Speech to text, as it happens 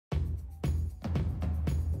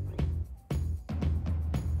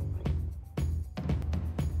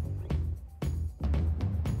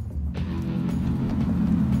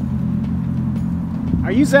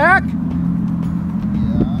Are you Zach?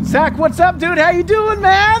 Yeah. Zach, what's up, dude? How you doing,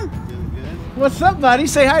 man? Doing good. What's up, buddy?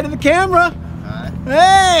 Say hi to the camera. Hi.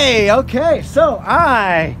 Hey, okay. So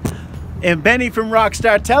I am Benny from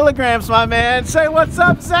Rockstar Telegrams, my man. Say what's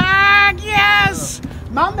up, Zach? Yes,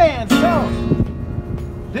 my man. So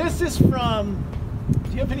this is from.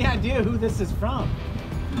 Do you have any idea who this is from?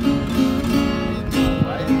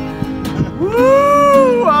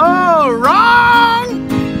 Woo! Oh, wrong!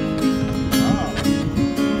 Oh.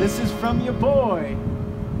 This is from your boy,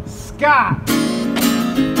 Scott.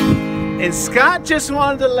 And Scott just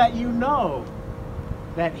wanted to let you know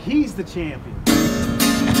that he's the champion.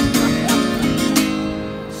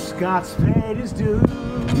 Scott's paid his dues.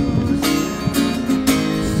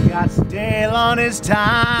 Scott's Dale on his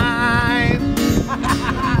time.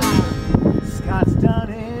 Scott's done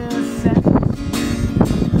his sentence,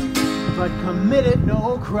 but committed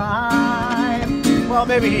no crime. Well,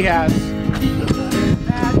 maybe he has.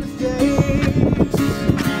 Bad mistakes.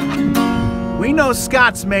 We know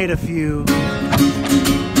Scott's made a few.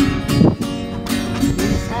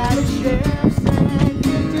 He's had a chance and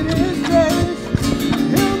kicked in his face.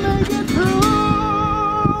 He'll make it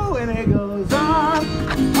through, and it goes on.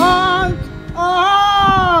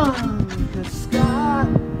 'Cause Scott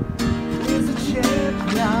is a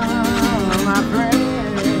champion, my friend.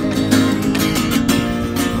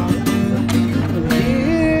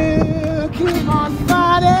 He'll keep on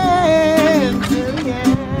fighting till the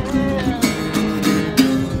end.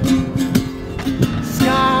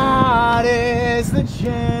 Scott is the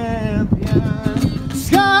champion.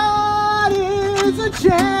 Scott is a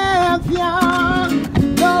champion.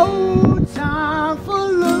 No time for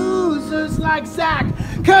losers like Zach,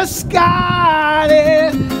 'cause Scott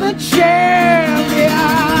is the champion.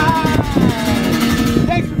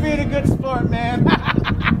 Thanks for being a good sport, man.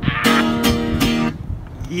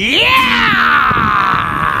 Yeah!